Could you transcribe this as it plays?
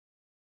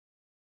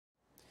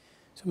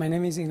So my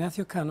name is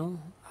Ignácio Cano.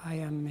 I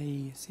am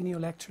a senior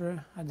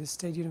lecturer at the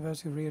State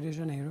University of Rio de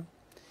Janeiro.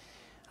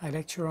 I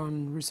lecture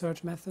on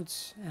research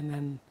methods, and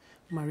then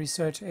my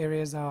research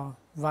areas are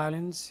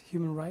violence,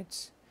 human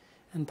rights,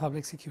 and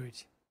public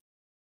security.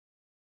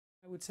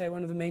 I would say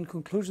one of the main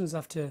conclusions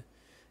after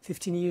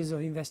 15 years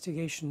of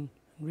investigation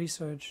and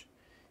research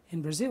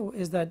in Brazil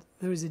is that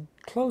there is a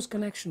close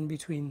connection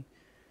between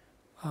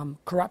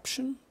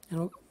corruption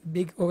and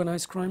big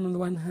organized crime on the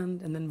one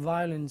hand, and then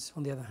violence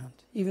on the other hand.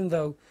 Even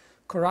though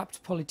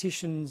corrupt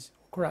politicians,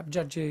 corrupt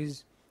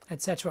judges,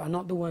 etc. are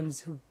not the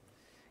ones who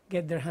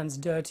get their hands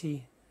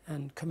dirty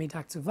and commit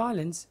acts of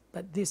violence,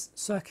 but these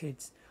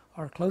circuits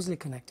are closely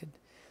connected.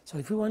 So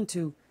if we want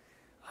to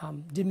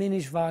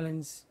diminish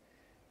violence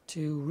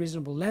to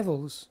reasonable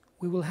levels,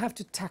 we will have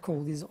to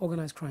tackle these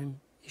organized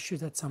crime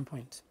issues at some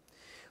point.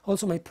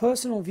 Also, my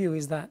personal view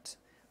is that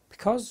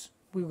because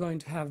we're going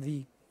to have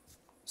the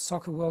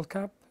Soccer World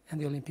Cup and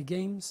the Olympic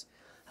Games,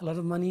 a lot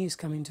of money is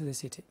coming to the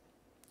city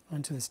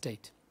and to the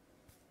state.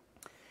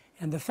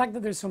 And the fact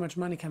that there's so much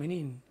money coming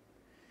in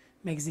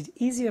makes it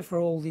easier for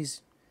all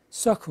these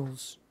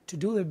circles to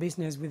do their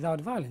business without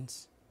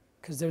violence,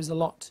 because there's a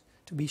lot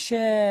to be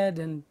shared,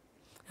 and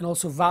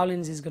also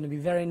violence is going to be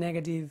very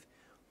negative,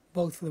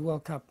 both for the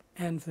World Cup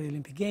and for the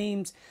Olympic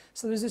Games.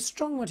 So there's a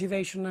strong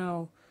motivation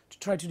now to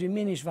try to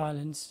diminish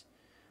violence,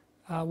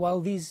 while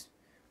these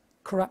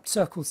corrupt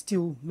circles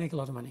still make a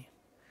lot of money.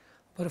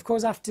 But of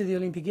course, after the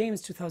Olympic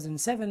Games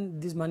 2007,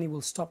 this money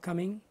will stop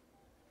coming,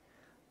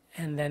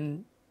 and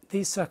then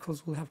these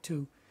circles will have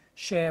to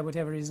share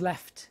whatever is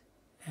left.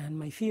 And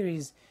my fear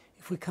is,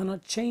 if we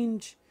cannot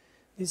change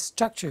these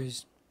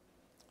structures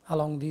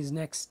along these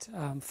next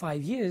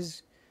 5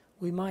 years,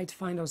 we might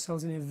find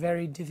ourselves in a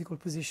very difficult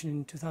position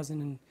in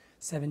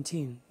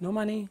 2017. No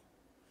money,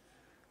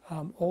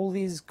 all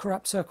these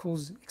corrupt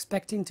circles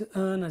expecting to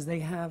earn as they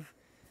have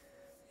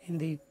in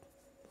the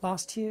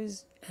last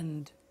years,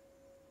 and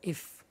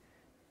if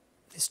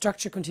the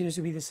structure continues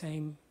to be the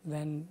same,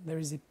 then there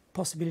is a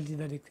possibility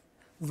that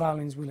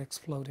violence will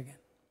explode again.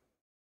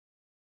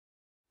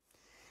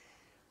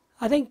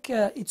 I think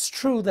it's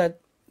true that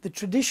the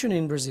tradition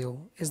in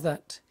Brazil is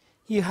that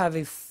you have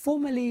a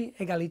formally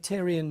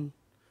egalitarian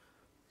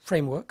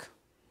framework.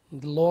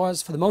 The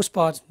laws, for the most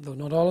part, though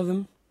not all of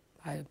them,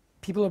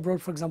 people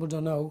abroad, for example,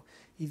 don't know,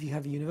 if you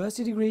have a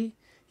university degree,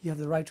 you have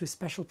the right to a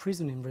special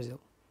prison in Brazil.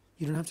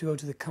 You don't have to go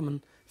to the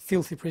common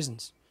filthy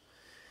prisons,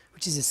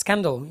 which is a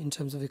scandal in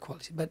terms of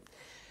equality. But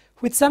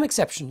with some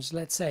exceptions,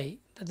 let's say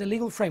that the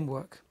legal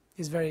framework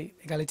is very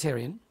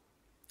egalitarian,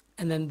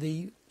 and then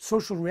the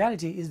social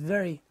reality is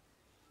very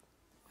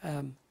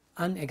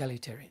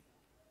unegalitarian.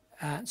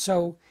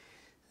 So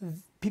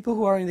people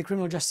who are in the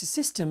criminal justice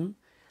system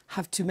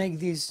have to make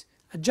this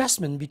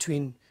adjustment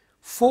between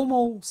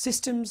formal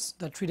systems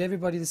that treat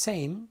everybody the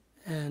same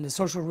and the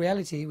social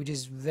reality, which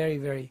is very,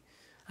 very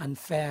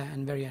unfair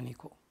and very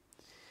unequal.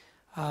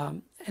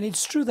 And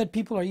it's true that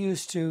people are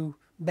used to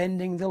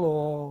bending the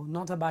law,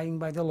 not abiding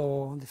by the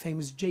law, the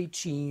famous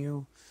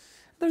jeitinho.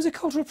 There's a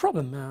cultural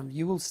problem.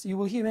 You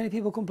will hear many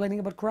people complaining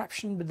about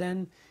corruption, but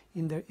then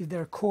if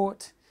they're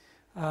caught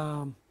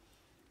in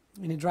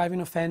a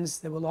driving offense,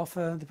 they will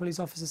offer the police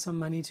officer some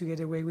money to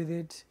get away with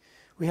it.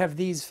 We have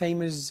these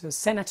famous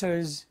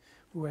senators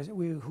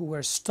who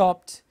were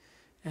stopped,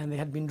 and they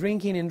had been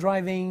drinking and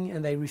driving,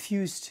 and they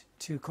refused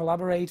to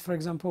collaborate, for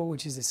example,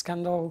 which is a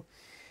scandal.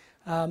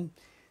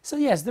 So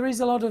yes, there is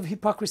a lot of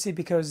hypocrisy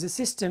because the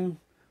system,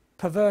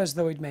 perverse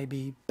though it may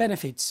be,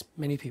 benefits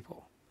many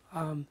people.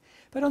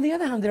 But on the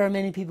other hand, there are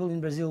many people in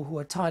Brazil who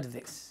are tired of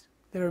this.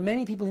 There are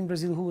many people in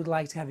Brazil who would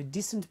like to have a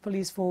decent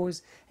police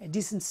force, a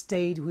decent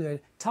state, who are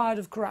tired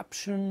of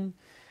corruption.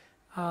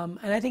 And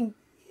I think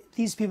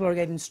these people are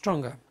getting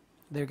stronger.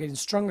 They're getting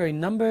stronger in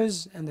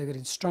numbers, and they're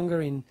getting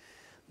stronger in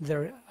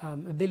their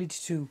ability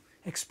to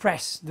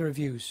express their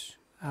views.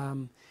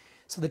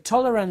 So the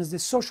tolerance, the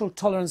social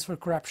tolerance for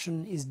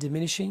corruption is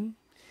diminishing,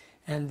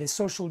 and the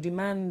social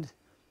demand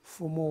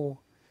for more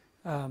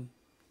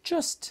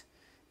just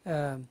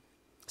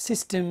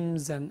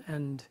systems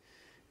and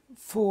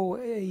for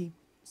a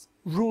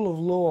rule of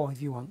law,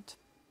 if you want,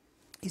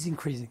 is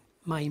increasing.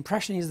 My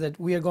impression is that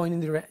we are going in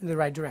the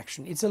right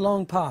direction. It's a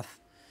long path,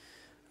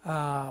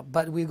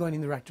 but we're going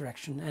in the right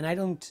direction. And I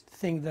don't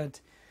think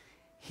that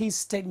his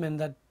statement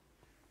that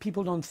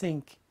people don't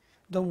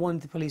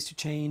want the police to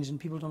change and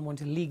people don't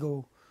want a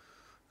legal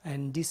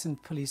and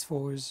decent police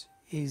force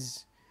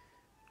is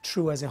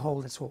true as a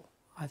whole, that's all.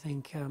 I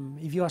think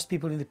if you ask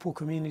people in the poor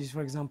communities,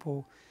 for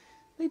example,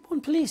 they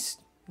want police.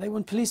 They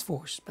want police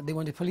force, but they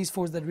want a police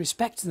force that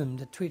respects them,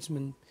 that treats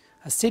them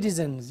as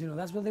citizens. You know,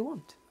 that's what they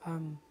want.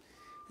 And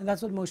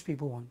that's what most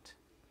people want.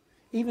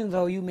 Even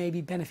though you may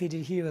be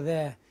benefited here or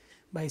there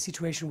by a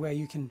situation where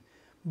you can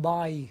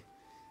buy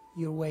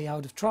your way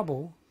out of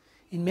trouble,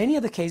 in many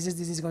other cases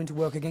this is going to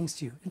work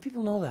against you. And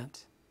people know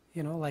that.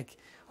 You know, like,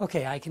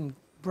 okay, I can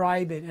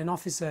bribe an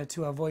officer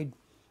to avoid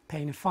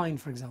paying a fine,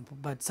 for example,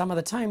 but some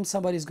other time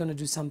somebody's going to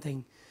do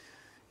something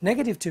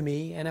negative to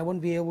me and I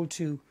won't be able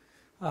to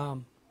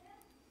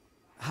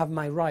have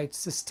my rights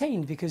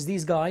sustained because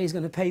this guy is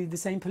going to pay the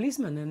same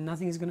policeman and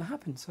nothing is going to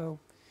happen. So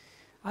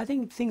I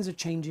think things are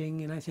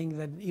changing, and I think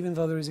that even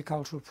though there is a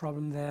cultural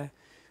problem there,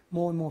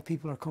 more and more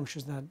people are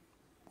conscious that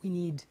we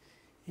need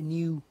a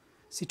new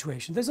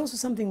situation. There's also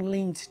something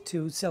linked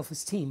to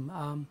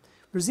self-esteem.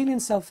 Brazilian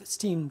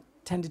self-esteem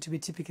tended to be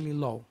typically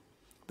low,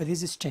 but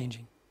this is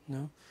changing. You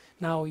know?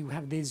 Now you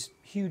have this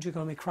huge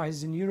economic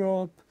crisis in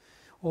Europe,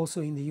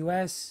 also in the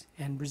US,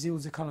 and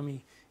Brazil's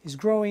economy is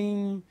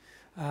growing.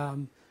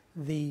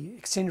 The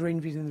exchange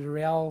rate between the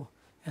real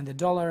and the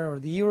dollar or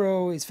the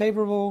euro is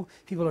favorable.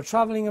 People are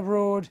traveling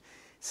abroad.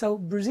 So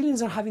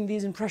Brazilians are having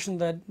this impression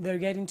that they're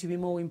getting to be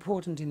more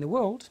important in the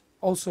world.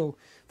 Also,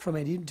 from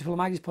a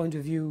diplomatic point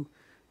of view,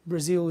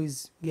 Brazil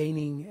is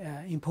gaining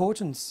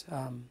importance.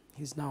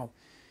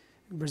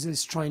 Brazil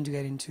is trying to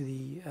get into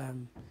the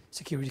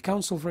Security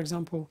Council, for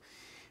example.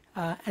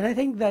 And I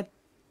think that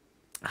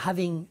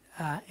having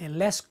a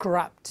less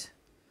corrupt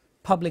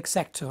public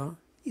sector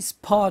is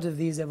part of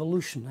this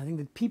evolution. I think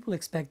that people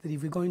expect that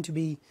if we're going to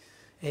be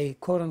a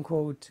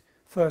quote-unquote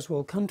first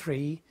world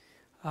country,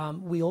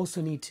 we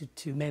also need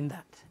to mend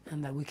that,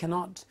 and that we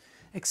cannot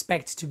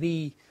expect to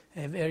be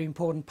a very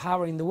important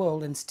power in the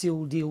world and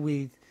still deal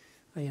with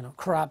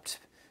corrupt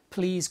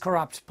police,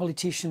 corrupt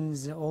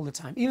politicians all the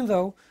time. Even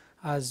though,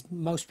 as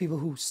most people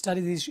who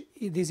study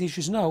these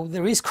issues know,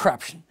 there is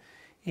corruption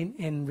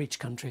in rich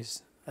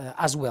countries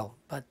as well.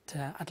 But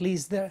at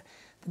least the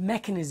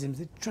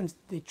mechanisms,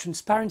 the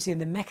transparency and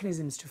the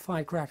mechanisms to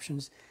fight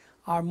corruptions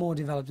are more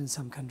developed in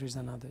some countries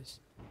than others.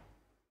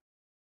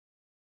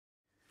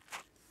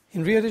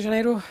 In Rio de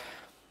Janeiro,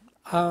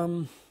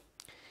 well,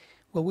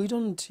 we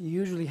don't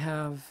usually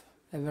have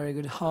a very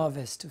good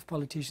harvest of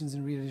politicians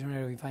in Rio de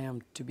Janeiro, if I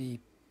am to be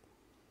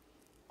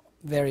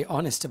very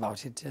honest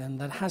about it.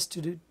 And that has to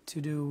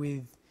do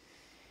with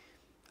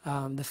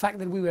the fact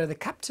that we were the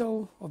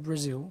capital of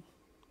Brazil.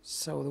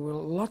 So there were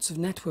lots of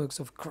networks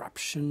of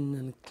corruption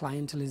and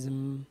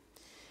clientelism.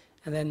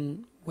 And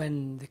then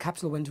when the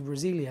capital went to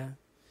Brasilia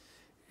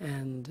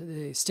and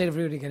the state of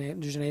Rio de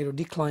Janeiro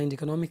declined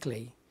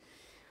economically,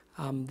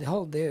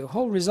 the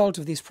whole result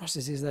of this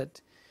process is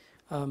that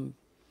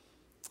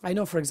I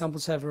know, for example,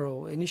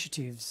 several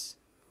initiatives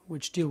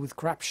which deal with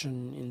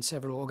corruption in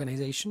several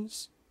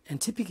organizations, and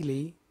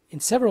typically in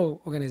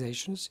several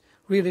organizations,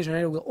 Rio de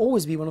Janeiro will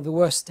always be one of the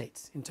worst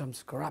states in terms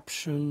of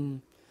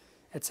corruption,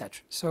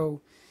 etc.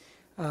 So,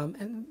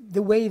 and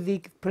the way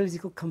the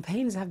political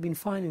campaigns have been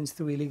financed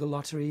through illegal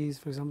lotteries,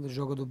 for example, the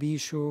Jogo do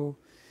Bicho,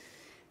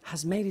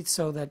 has made it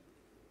so that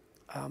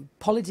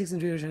politics in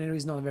Rio de Janeiro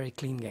is not a very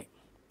clean game.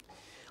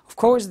 Of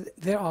course,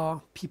 there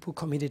are people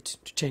committed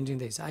to changing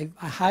this. I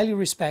highly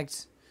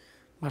respect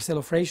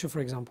Marcelo Freixo, for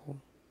example,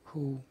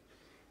 who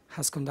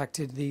has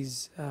conducted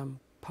this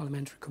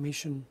parliamentary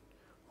commission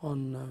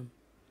on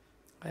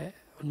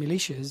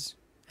militias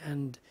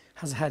and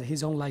has had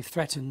his own life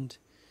threatened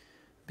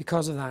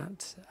because of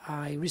that.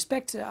 I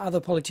respect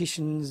other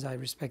politicians. I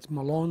respect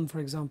Malone, for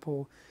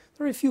example.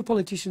 There are a few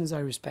politicians I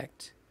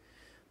respect,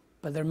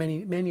 but there are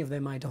many of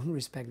them I don't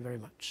respect very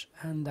much.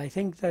 And I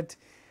think that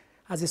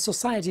as a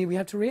society, we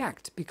have to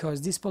react,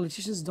 because these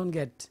politicians don't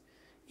get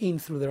in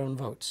through their own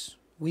votes.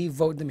 We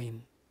vote them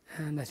in.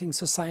 And I think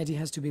society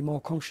has to be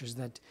more conscious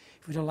that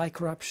if we don't like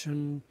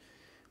corruption,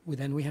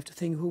 then we have to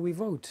think who we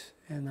vote.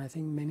 And I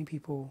think many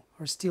people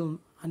are still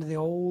under the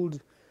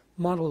old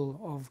model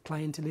of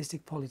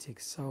clientelistic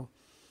politics. So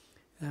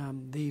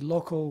the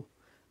local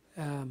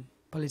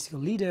political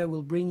leader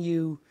will bring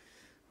you,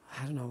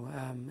 I don't know,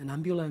 an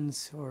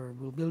ambulance, or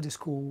will build a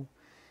school,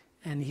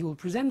 and he will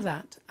present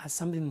that as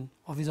something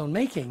of his own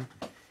making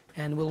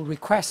and will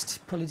request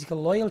political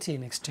loyalty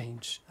in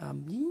exchange.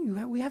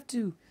 We have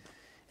to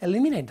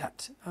eliminate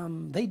that.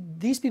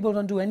 These people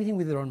don't do anything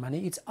with their own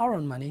money. It's our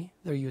own money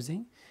they're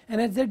using,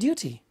 and it's their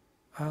duty.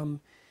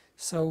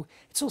 So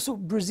it's also,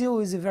 Brazil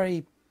is a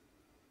very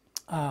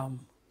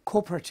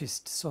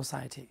corporatist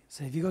society.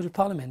 So if you go to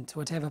parliament,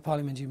 whatever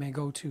parliament you may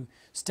go to,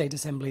 state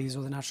assemblies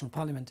or the national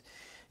parliament,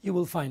 you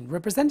will find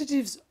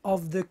representatives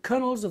of the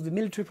colonels of the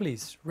military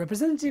police,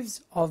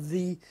 representatives of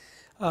the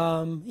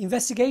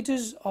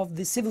investigators of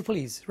the civil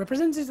police,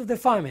 representatives of the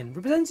firemen,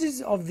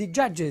 representatives of the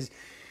judges.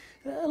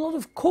 A lot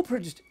of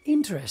corporate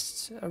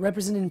interests are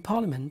represented in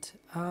parliament.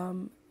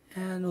 And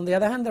on the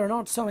other hand, there are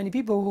not so many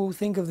people who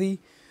think of the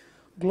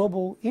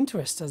global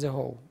interest as a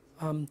whole.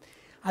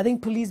 I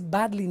think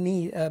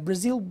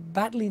Brazil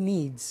badly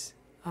needs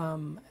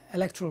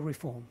electoral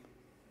reform,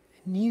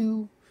 a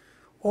new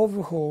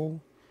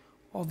overhaul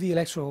of the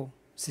electoral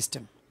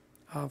system.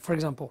 For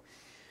example,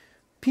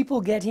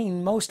 people get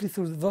in mostly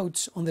through the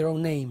votes on their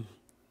own name.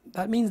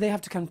 That means they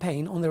have to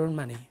campaign on their own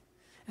money.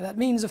 And that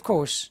means, of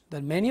course,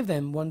 that many of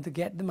them want to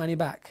get the money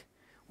back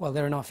while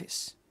they're in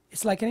office.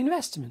 It's like an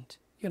investment.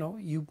 You know,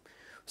 you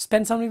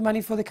spend some of the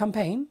money for the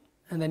campaign,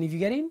 and then if you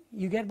get in,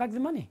 you get back the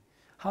money.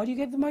 How do you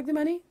get back the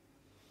money?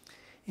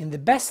 In the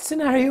best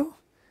scenario,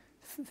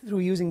 through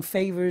using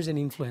favors and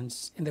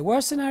influence. In the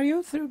worst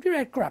scenario, through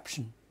direct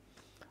corruption.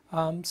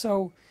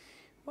 So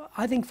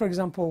I think, for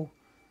example,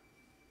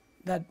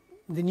 that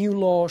the new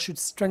law should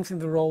strengthen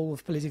the role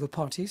of political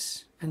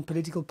parties, and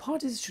political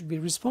parties should be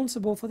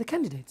responsible for the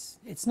candidates.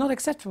 It's not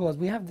acceptable as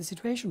we have the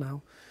situation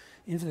now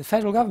in the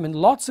federal government.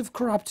 Lots of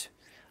corrupt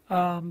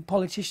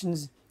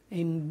politicians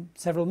in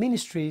several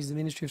ministries, the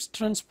Ministry of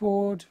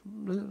Transport,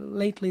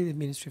 lately the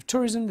Ministry of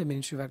Tourism, the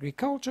Ministry of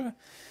Agriculture.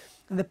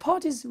 And the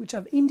parties which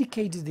have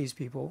indicated these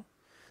people,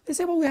 they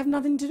say, well, we have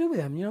nothing to do with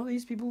them. You know,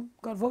 these people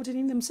got voted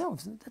in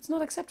themselves. That's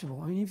not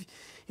acceptable. I mean,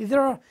 if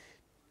there are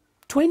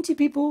 20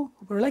 people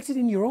who were elected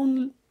in your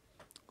own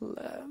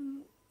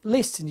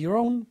list, in your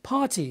own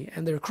party,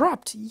 and they're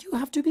corrupt, you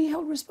have to be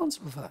held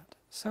responsible for that.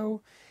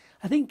 So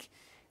I think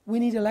we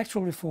need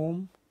electoral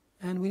reform,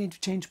 and we need to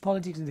change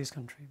politics in this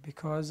country,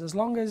 because as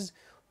long as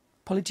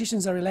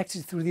politicians are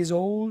elected through these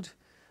old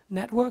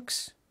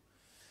networks,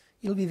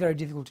 it'll be very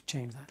difficult to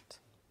change that.